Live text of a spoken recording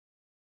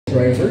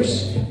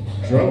drivers,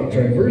 drunk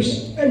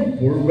drivers, and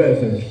poor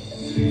weather.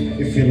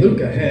 If you look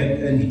ahead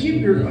and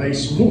keep your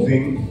eyes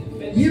moving,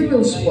 you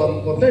will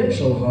spot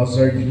potential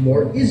hazard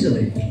more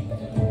easily.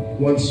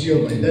 Once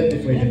you have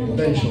identified the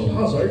potential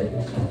hazard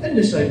and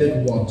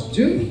decided what to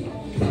do,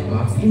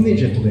 act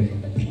immediately.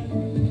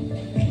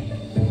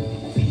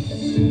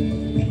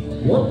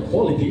 What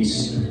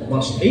qualities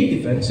must a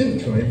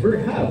defensive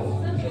driver have?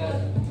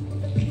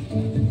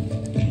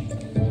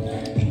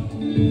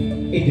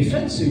 A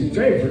defensive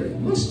driver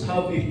must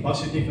have a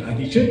positive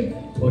attitude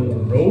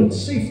on road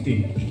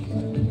safety.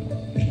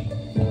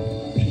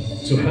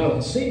 To have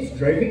a safe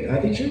driving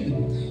attitude,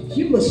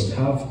 you must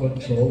have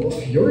control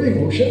of your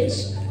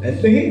emotions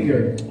and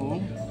behavior.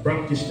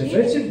 Practice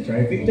defensive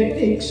driving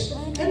techniques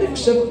and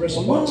accept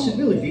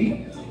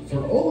responsibility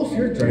for all of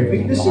your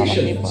driving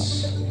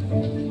decisions.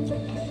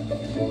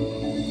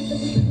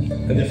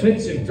 A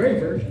defensive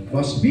driver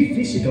must be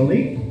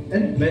physically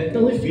and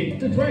mentally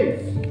fit to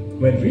drive.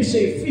 When we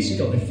say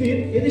physically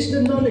fit, it is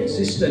the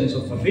non-existence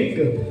of a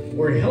vehicle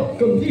or health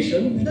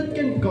condition that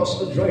can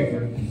cause a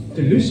driver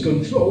to lose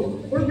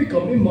control or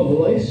become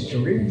immobilized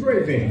during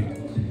driving.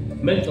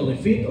 Mentally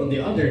fit, on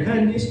the other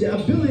hand, is the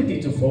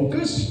ability to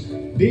focus,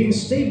 being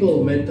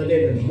stable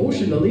mentally and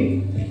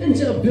emotionally, and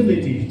the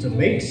ability to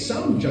make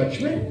sound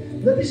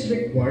judgment that is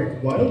required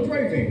while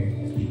driving.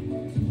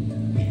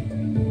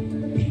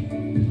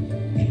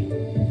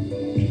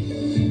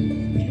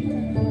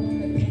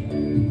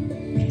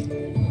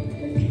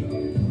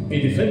 A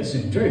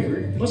defensive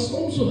driver must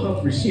also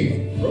have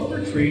received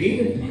proper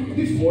training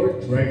before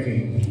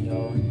driving.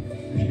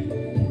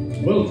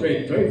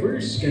 Well-trained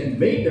drivers can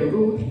make the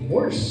road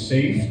more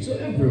safe to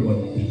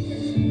everyone.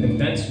 And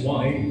that's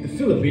why the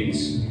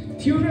Philippines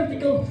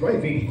theoretical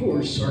driving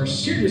courses are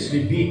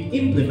seriously being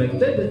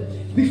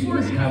implemented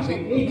before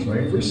having a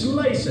driver's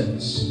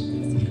license.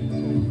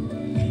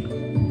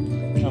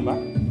 Ano ba?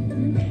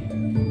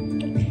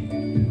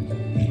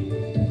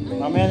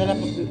 Mamaya na lang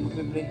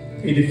mag-play.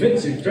 A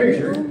defensive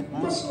driver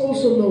must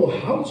also know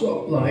how to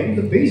apply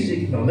the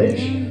basic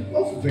knowledge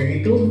of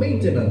vehicle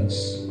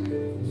maintenance.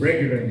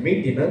 Regular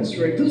maintenance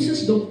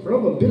reduces the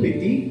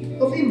probability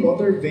of a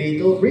motor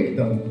vehicle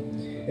breakdown,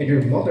 and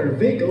your motor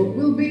vehicle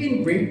will be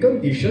in great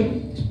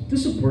condition to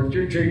support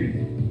your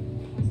journey.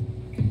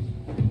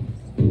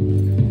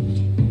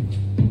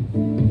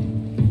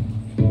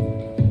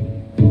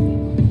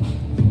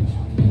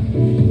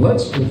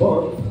 Let's move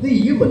on to the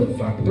human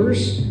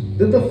factors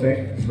that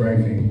affect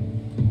driving.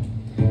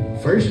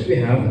 First, we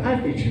have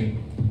attitude.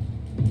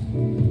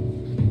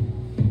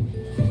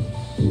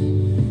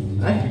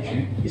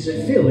 Attitude is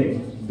a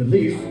feeling,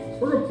 belief,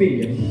 or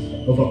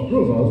opinion of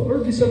approval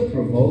or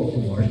disapproval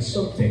towards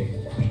something.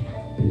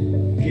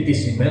 It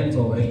is a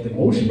mental and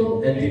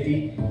emotional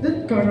entity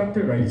that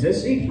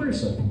characterizes a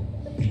person.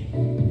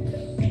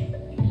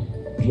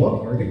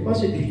 What are the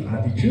positive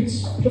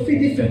attitudes of a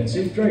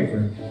defensive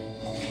driver?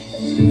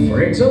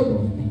 For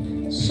example,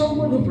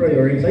 someone who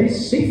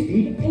prioritizes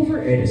safety over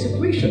any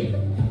situation.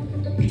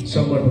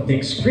 Someone who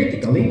thinks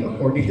critically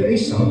according to a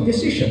sound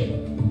decision.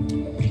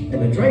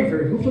 And a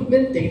driver who could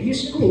maintain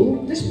his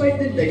cool despite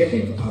the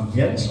negative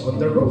ambience on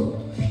the road,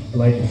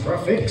 like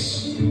traffic,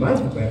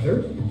 bad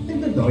weather,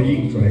 and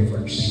annoying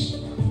drivers.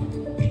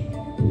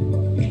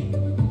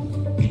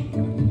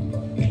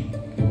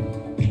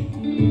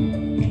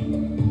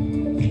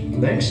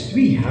 Next,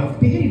 we have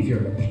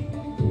behavior.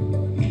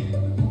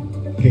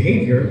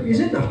 Behavior is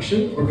an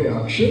action or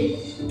reaction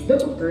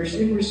that occurs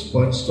in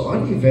response to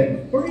an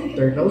event or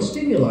internal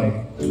stimuli.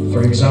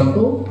 For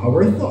example,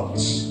 our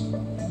thoughts.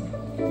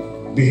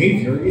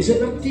 Behavior is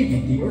an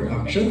activity or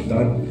action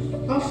done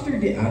after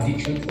the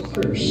attitude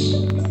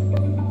occurs.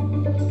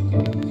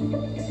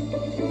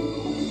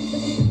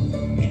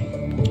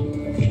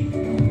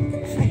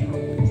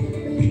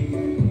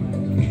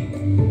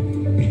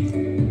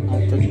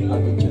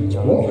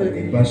 What are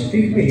the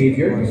positive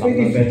behavior of a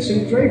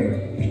defensive driver?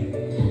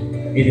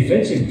 A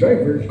defensive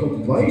driver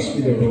complies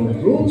with the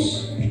road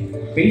rules,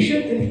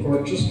 patient and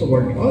courteous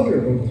toward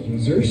other road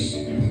users,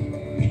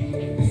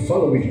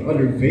 following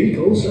other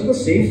vehicles at a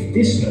safe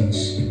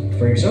distance,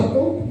 for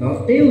example,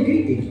 not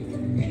tailgating,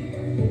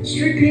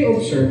 strictly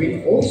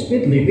observing all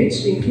speed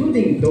limits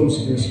including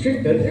those in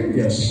restricted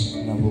areas,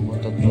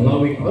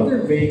 allowing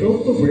other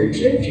vehicles to merge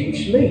and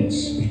change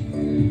lanes,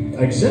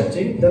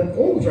 accepting that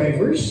all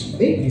drivers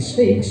make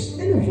mistakes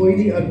and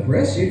avoiding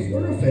aggressive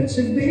or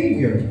offensive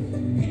behavior.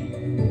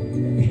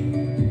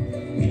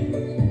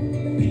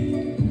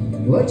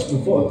 Let's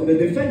move on to the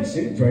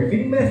defensive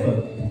driving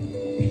method.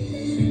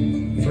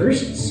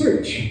 First,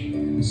 search.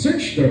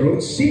 Search the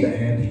road seen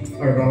ahead,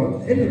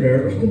 around, and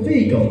rear of the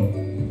vehicle.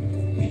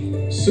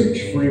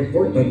 Search for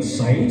important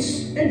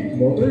signs and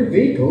motor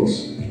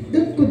vehicles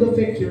that could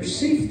affect your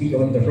safety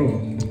on the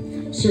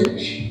road.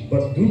 Search,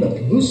 but do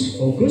not lose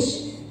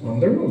focus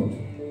on the road.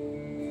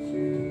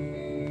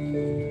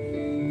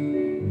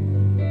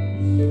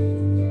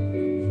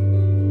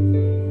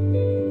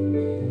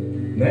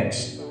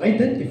 Next,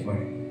 identify.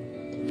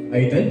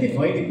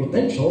 Identify the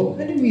potential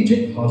and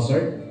immediate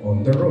hazard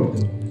on the road.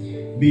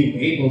 Being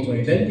able to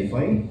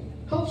identify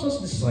helps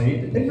us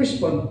decide and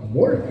respond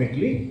more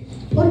quickly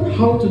on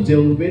how to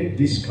deal with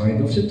this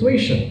kind of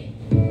situation.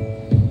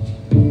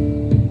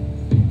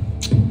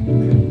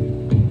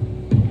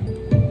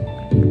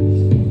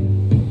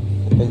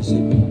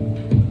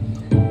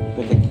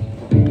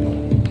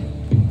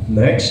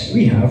 Next,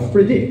 we have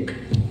predict.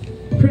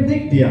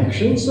 Predict the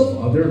actions of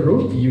other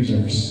road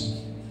users.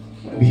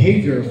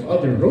 Behavior of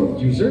other road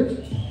user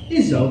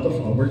is out of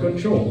our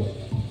control.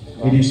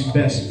 It is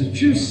best to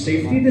choose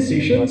safety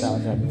decisions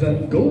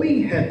than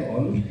going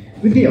head-on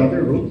with the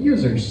other road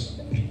users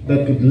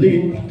that could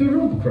lead to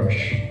road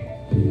crash.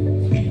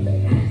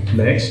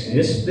 Next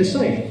is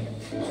decide.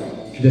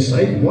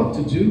 Decide what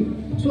to do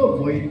to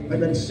avoid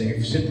an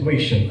unsafe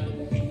situation.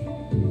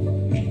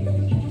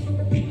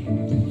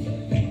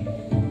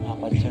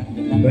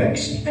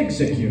 Next,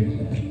 execute.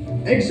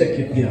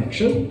 Execute the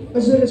action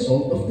as a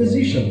result of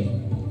decision.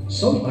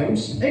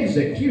 Sometimes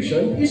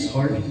execution is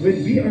hard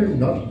when we are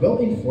not well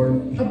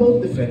informed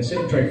about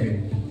defensive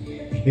driving.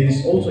 It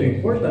is also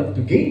important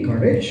to gain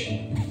courage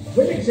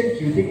when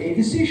executing a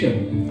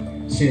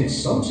decision, since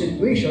some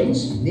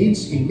situations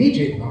needs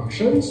immediate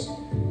actions,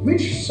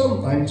 which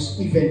sometimes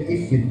even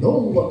if we know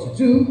what to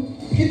do,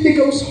 it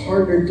becomes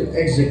harder to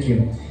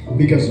execute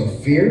because of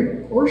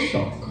fear or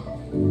shock.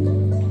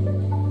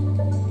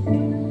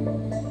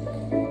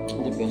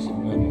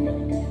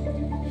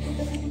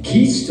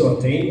 Keys to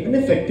attain an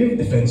effective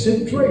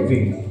defensive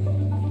driving.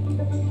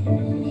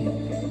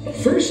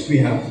 First, we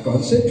have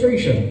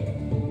concentration.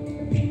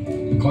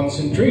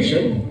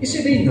 Concentration is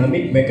a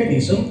dynamic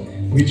mechanism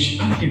which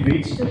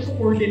activates or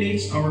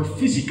coordinates our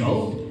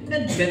physical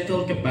and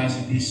mental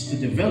capacities to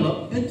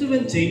develop and to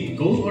maintain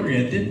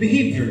goal-oriented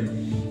behavior.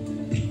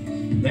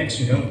 Next,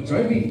 we have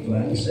driving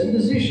plans and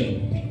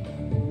decision.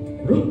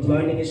 Route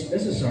planning is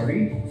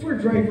necessary for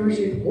drivers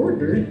in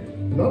order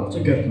not to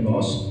get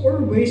lost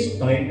or waste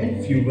time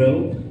and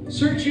fuel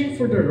searching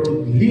for the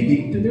road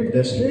leading to their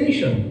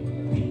destination.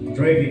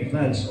 Driving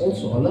plans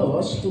also allow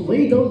us to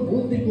lay down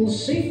multiple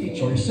safety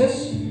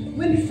choices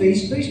when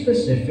faced with a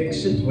specific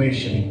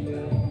situation.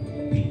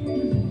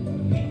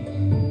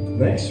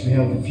 Next, we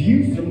have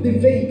view from the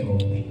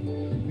vehicle.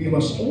 We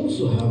must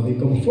also have a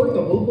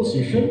comfortable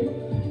position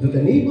that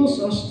enables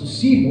us to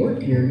see more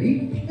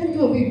clearly and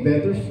have a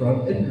better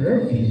front and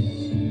rear view.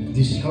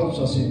 This helps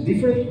us in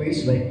different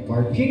ways like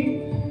parking,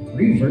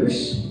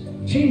 reverse,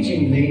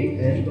 changing lane,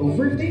 and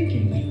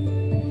overtaking.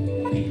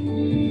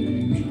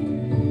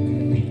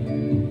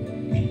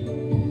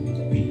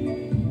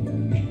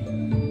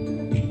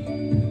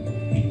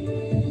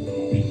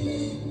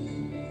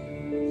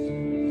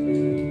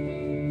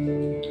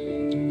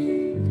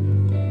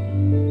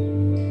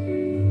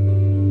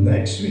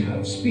 Next, we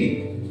have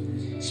speed.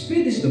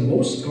 Speed is the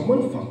most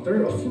common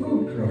factor of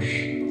road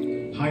crash.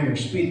 Higher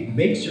speed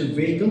makes your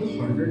vehicle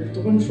harder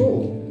to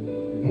control.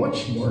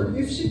 Much more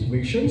if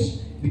situations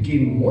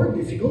became more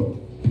difficult,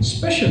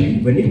 especially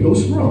when it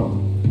goes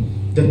wrong.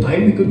 The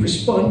time we could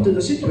respond to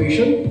the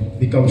situation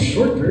becomes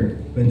shorter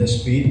when the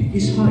speed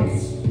is high.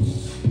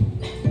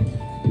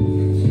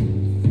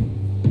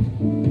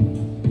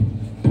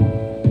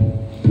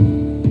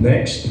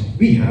 Next,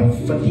 we have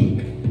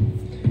fatigue.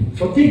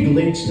 Fatigue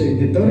leads to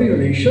a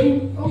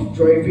deterioration of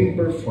driving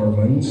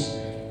performance,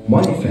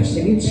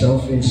 manifesting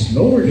itself in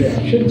slower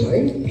reaction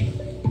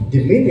time,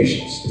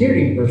 diminished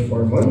steering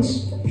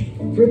performance,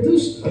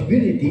 reduced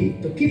ability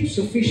to keep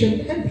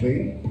sufficient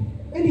headway,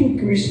 and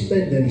increased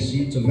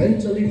tendency to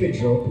mentally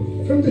withdraw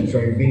from the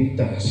driving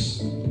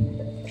task.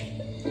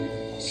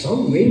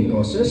 Some main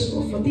causes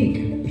of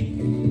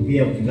fatigue. We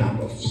have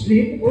lack of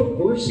sleep or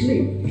poor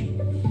sleep,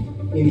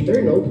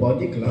 internal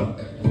body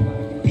clock,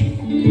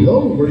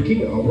 long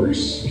working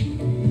hours,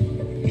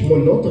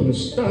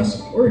 monotonous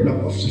task or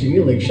lack of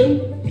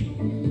stimulation,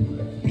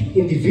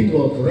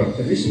 individual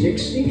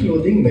characteristics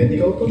including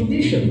medical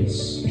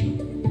conditions.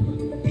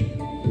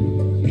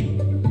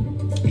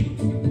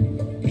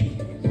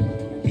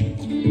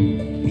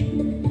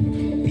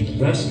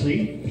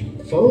 Lastly,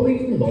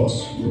 following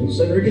laws, rules,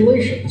 and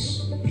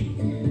regulations.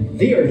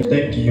 They are to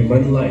protect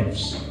human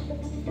lives.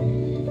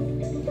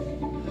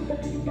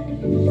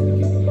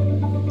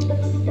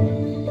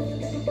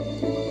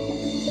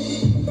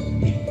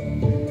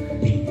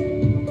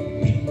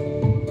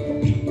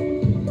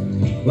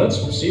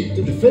 Let's proceed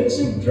to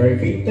defensive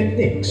driving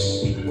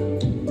techniques.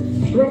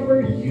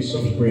 Proper use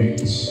of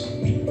brakes,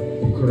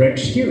 correct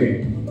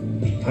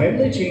steering,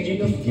 timely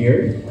changing of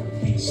gear,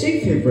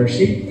 safe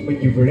reversing,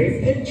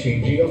 maneuverate, and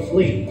changing of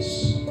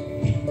lanes.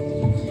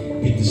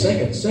 In the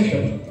second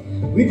session,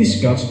 we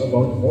discussed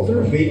about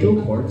motor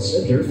vehicle parts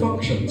and their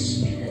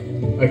functions.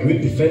 A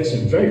good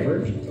defensive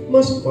driver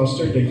must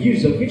master the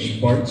use of each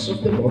parts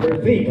of the motor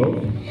vehicle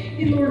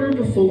in order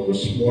to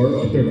focus more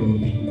on the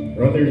road,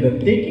 rather than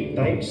taking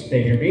time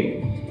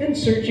staring and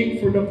searching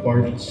for the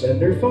parts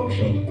and their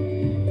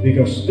function,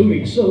 because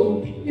doing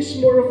so is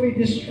more of a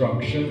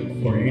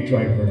distraction for a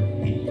driver.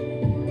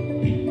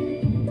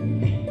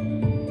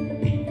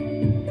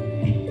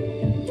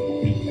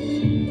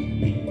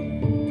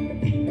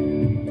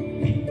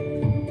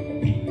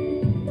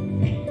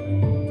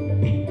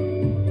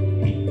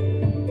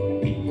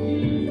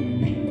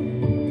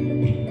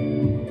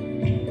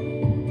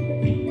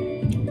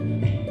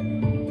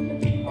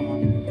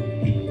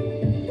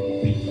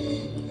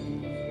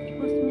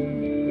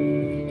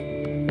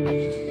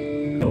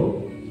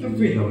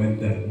 every now and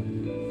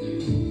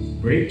then.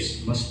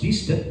 Brakes must be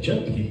stepped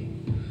gently.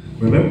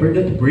 Remember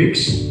that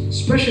brakes,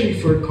 especially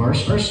for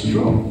cars, are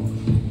strong.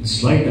 The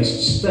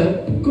slightest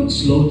step could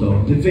slow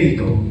down the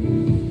vehicle.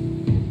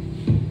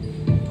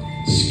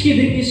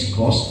 Skidding is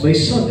caused by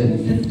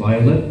sudden and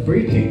violent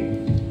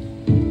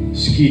braking.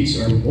 Skids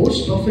are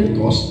most often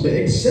caused by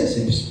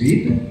excessive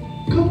speed,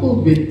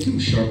 coupled with too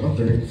sharp a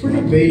turn for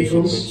the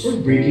vehicles or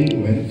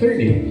braking when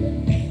turning.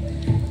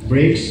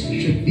 Brakes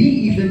should be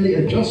evenly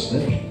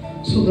adjusted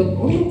so that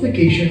on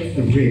application of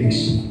the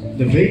brakes,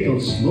 the vehicle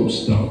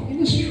slows down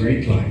in a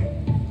straight line.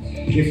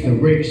 If the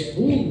brakes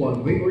pull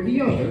one way or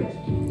the other,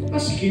 a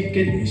skid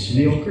can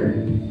easily occur.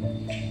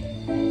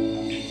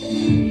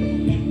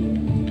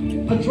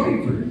 A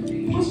driver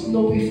must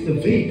know if the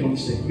vehicle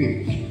is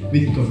equipped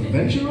with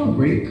conventional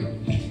brake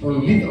or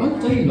with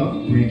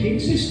anti-lock braking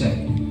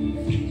system.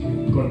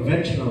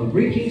 Conventional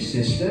braking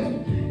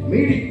system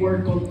may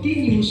require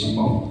continuous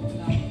pump,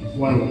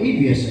 while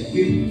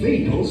ABS-equipped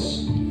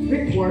vehicles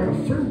require a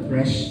firm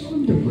press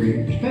on the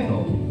brake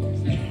pedal.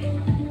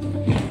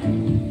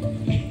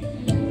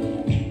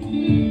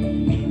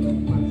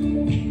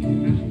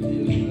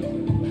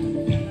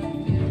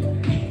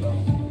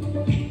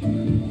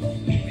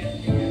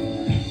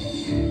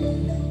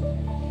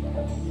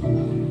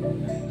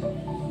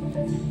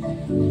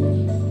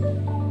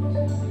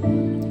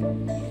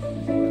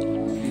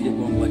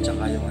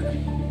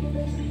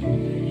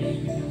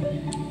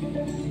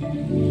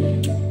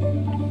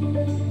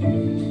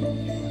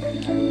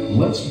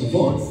 Let's move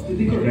on to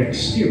the correct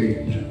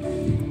steering.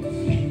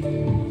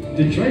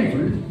 The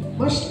driver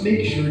must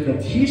make sure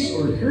that his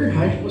or her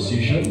hand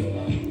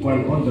position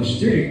while on the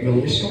steering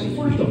wheel is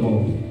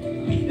comfortable,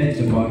 and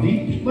the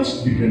body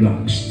must be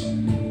relaxed.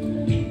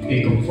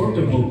 A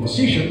comfortable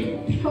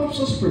position helps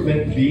us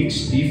prevent being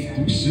stiff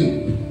too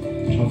soon,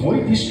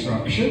 avoid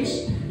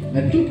distractions,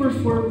 and to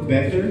perform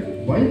better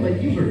while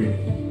maneuvering.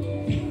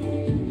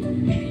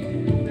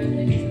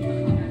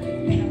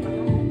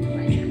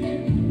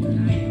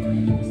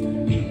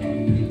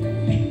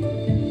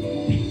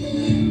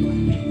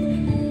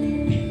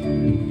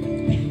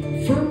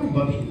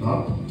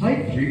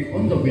 Tight grip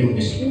on the wheel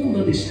is all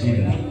that is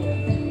needed,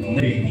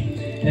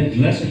 and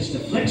lessens the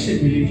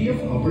flexibility of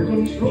our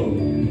control.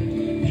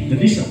 The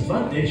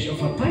disadvantage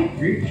of a tight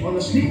grip on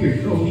a slippery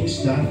road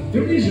is that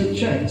there is a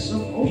chance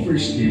of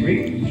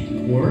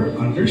oversteering or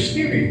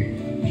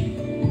understeering.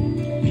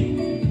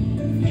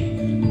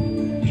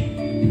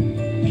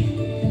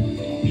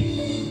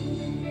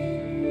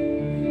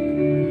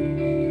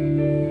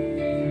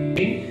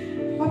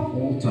 At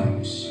all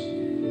times.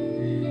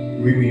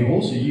 We may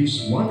also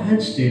use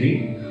one-hand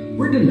steering,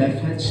 where the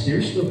left hand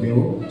steers the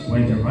wheel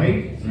while the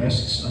right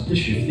rests at the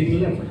shifting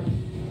lever.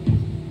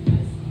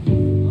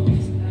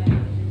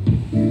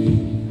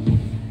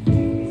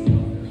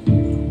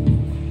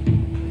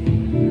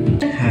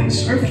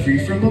 Hands are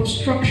free from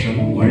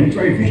obstruction while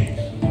driving.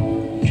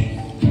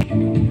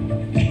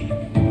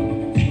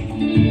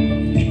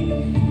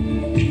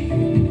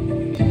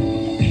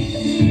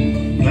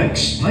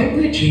 Next,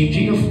 timely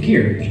changing of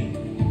gear.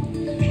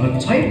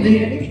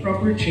 Untimely and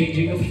improper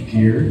changing of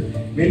gear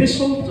may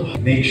result to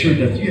make sure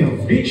that you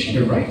have reached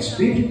the right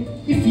speed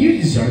if you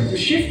desire to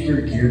shift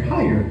your gear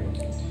higher.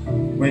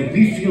 When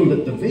we feel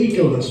that the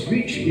vehicle has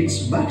reached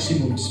its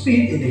maximum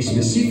speed in a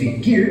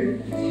specific gear,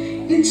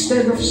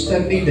 instead of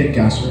stepping the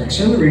gas or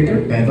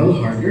accelerator pedal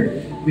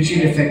harder, which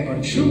in effect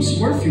consumes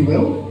more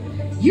fuel,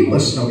 you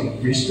must now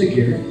increase the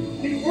gear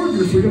in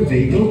order for the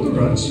vehicle to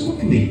run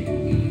smoothly.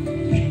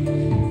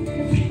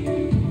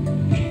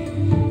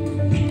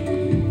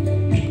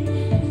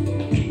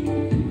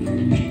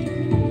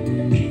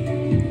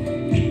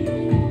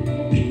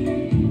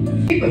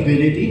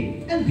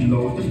 Capability and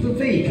load of the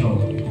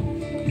vehicle.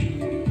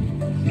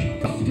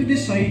 To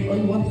decide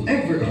on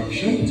whatever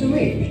option to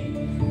make.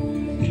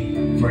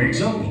 For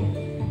example,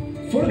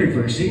 for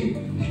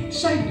reversing,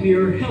 side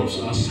mirror helps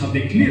us have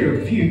a clearer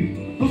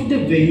view of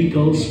the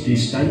vehicle's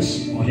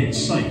distance on its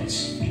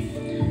sides.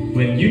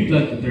 When you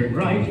plan to turn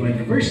right when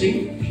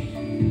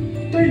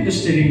reversing, turn the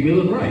steering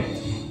wheel right.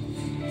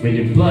 When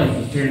you plan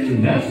to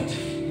turn left,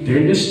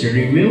 turn the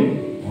steering wheel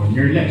on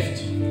your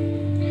left.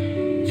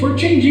 For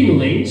changing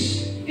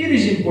lanes, it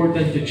is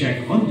important to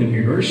check on the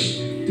mirrors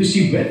to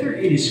see whether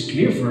it is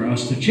clear for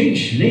us to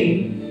change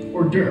lane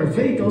or there are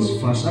vehicles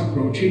fast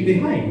approaching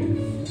behind.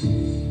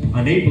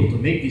 Unable to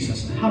make this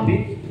as a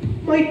habit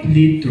might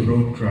lead to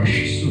road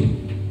crash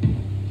soon.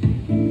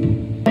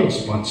 Blind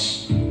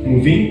spots,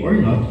 moving or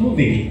not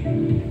moving.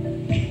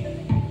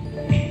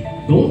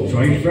 Don't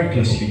drive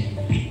recklessly.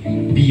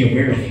 Be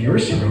aware of your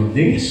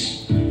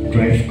surroundings,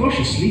 drive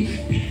cautiously,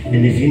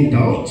 and if in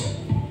doubt,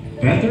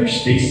 better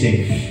stay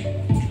safe.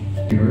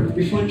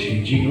 Before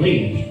changing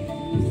lane,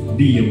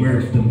 be aware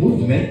of the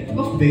movement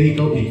of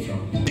vehicle in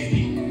front.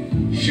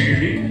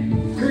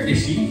 Sharing,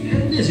 courtesy,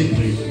 and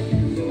discipline.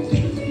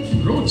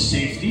 Road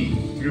safety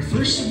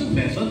refers to the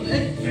method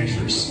and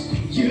measures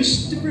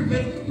used to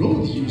prevent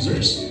road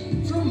users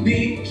from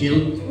being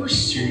killed or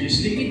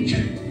seriously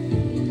injured.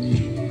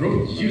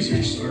 Road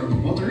users are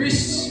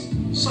motorists,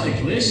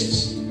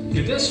 cyclists,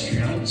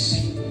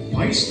 pedestrians,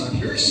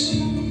 bystanders,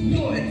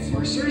 law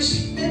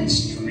enforcers, and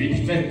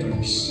street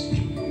vendors.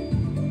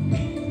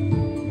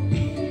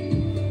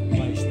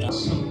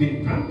 Have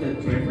been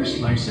granted driver's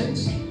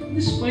license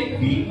despite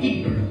being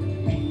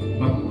ignorant.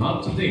 But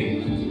not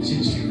today,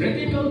 since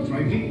theoretical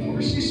driving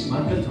course is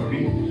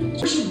mandatory. A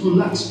person who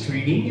lacks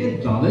training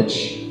and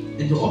knowledge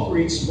and who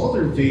operates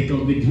motor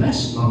vehicle with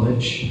less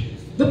knowledge,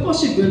 the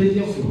possibility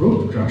of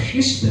road crash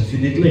is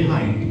definitely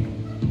high,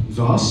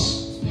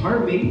 thus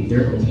harming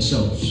their own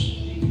selves.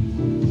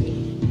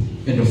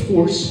 And of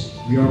course,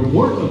 we are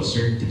more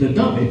concerned to the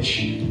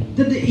damage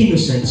that the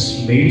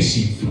innocents may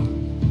receive.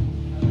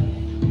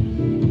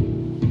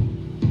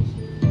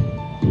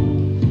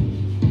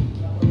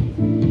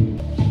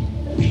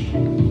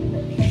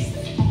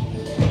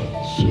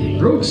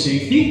 Road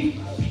safety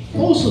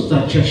also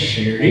touches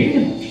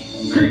sharing,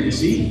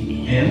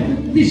 courtesy,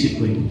 and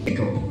discipline.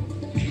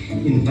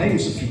 In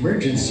times of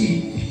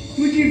emergency,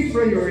 we give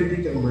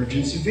priority to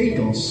emergency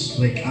vehicles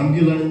like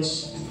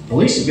ambulance,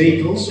 police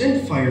vehicles,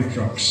 and fire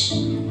trucks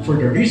for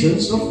the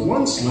reasons of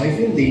one's life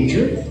in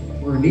danger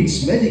or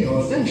needs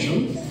medical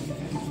attention,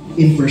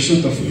 in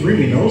pursuit of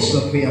criminals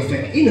that may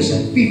affect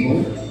innocent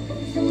people,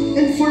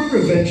 and for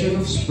prevention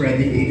of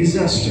spreading a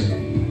disaster.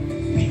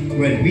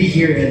 When we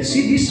hear and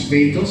see these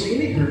vehicles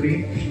in a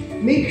hurry,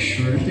 make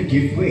sure to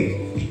give way.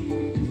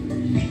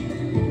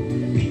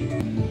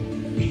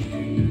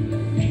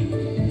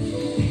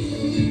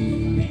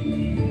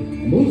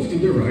 Move to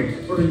the right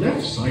or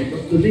left side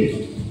of the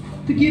lane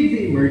to give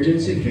the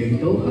emergency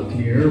vehicle a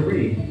clearer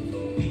way.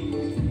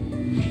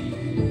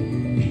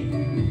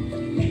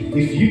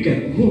 If you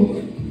can't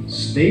move,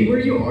 stay where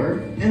you are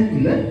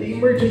and let the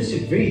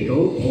emergency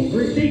vehicle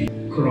overtake.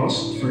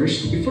 Cross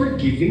first before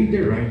giving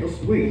the right of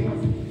way.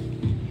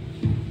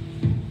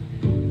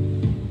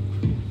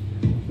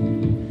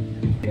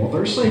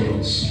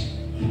 Motorcycles.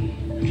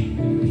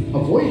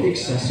 Avoid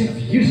excessive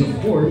use of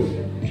horn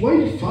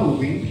while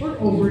following or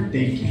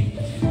overtaking.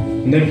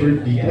 Never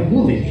be a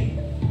bully.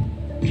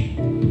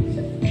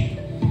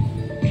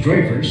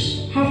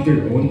 Drivers have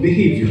their own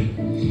behavior.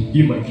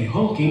 You might be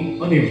honking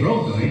on a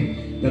wrong guy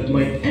that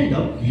might end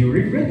up you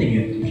regretting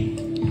it.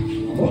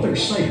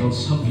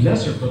 Motorcycles have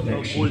lesser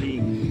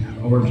protection.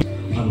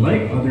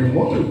 Unlike other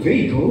motor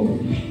vehicles,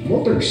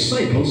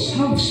 motorcycles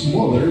have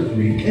smaller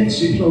brake and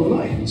signal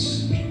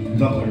lines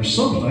that are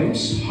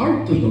sometimes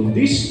hard to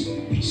notice,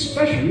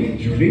 especially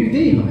during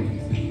daylight.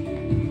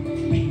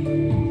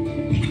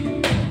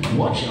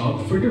 Watch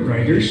out for the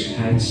rider's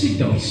hand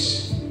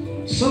signals.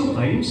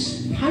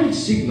 Sometimes hand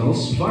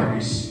signals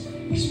varies,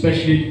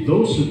 especially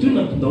those who do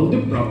not know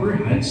the proper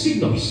hand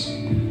signals.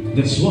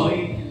 That's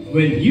why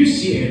when you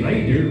see a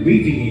rider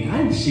waving a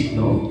hand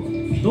signal,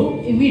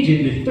 don't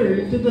immediately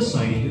turn to the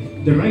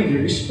side the rider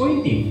is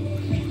pointing.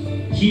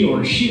 He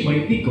or she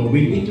might be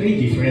going into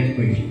a different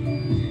way.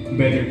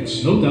 Better to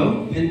slow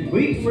down and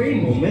wait for a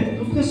moment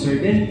of the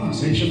certain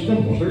passage of the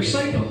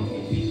motorcycle.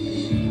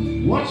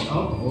 Watch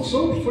out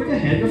also for the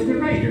hand of the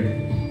rider.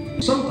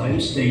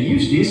 Sometimes they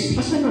use this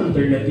as an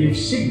alternative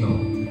signal.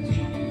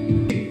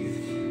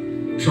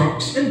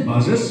 Trucks and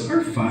buses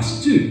are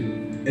fast too,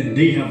 and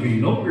they have a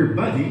longer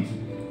body,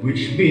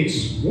 which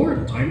means more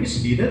time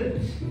is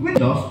needed with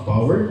enough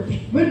power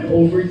when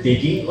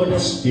overtaking on a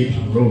steep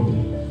road.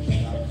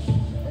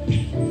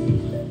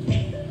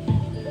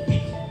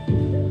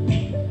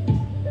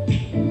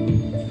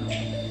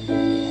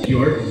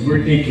 You are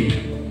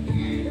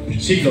overtaking.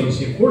 Signal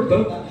is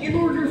important in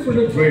order for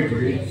the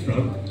driver in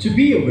front to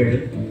be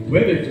aware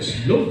whether to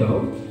slow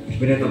down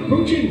when an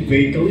approaching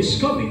vehicle is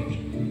coming,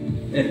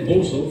 and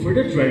also for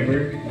the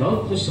driver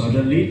not to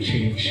suddenly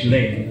change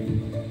lane.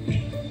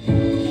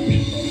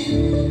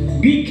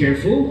 Be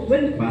careful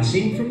when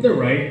passing from the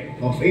right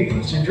of a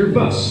passenger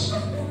bus.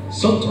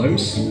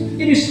 Sometimes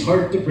it is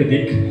hard to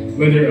predict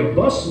whether a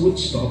bus would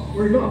stop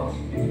or not.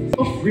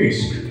 Of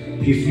risk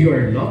if you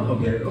are not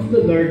aware of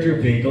the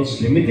larger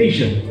vehicle's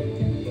limitation.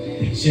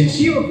 Since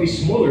you have a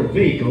smaller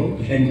vehicle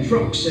and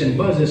trucks and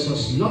buses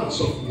has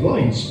lots of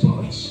blind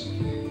spots,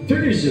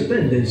 there is a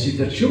tendency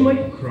that you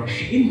might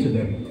crash into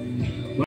them.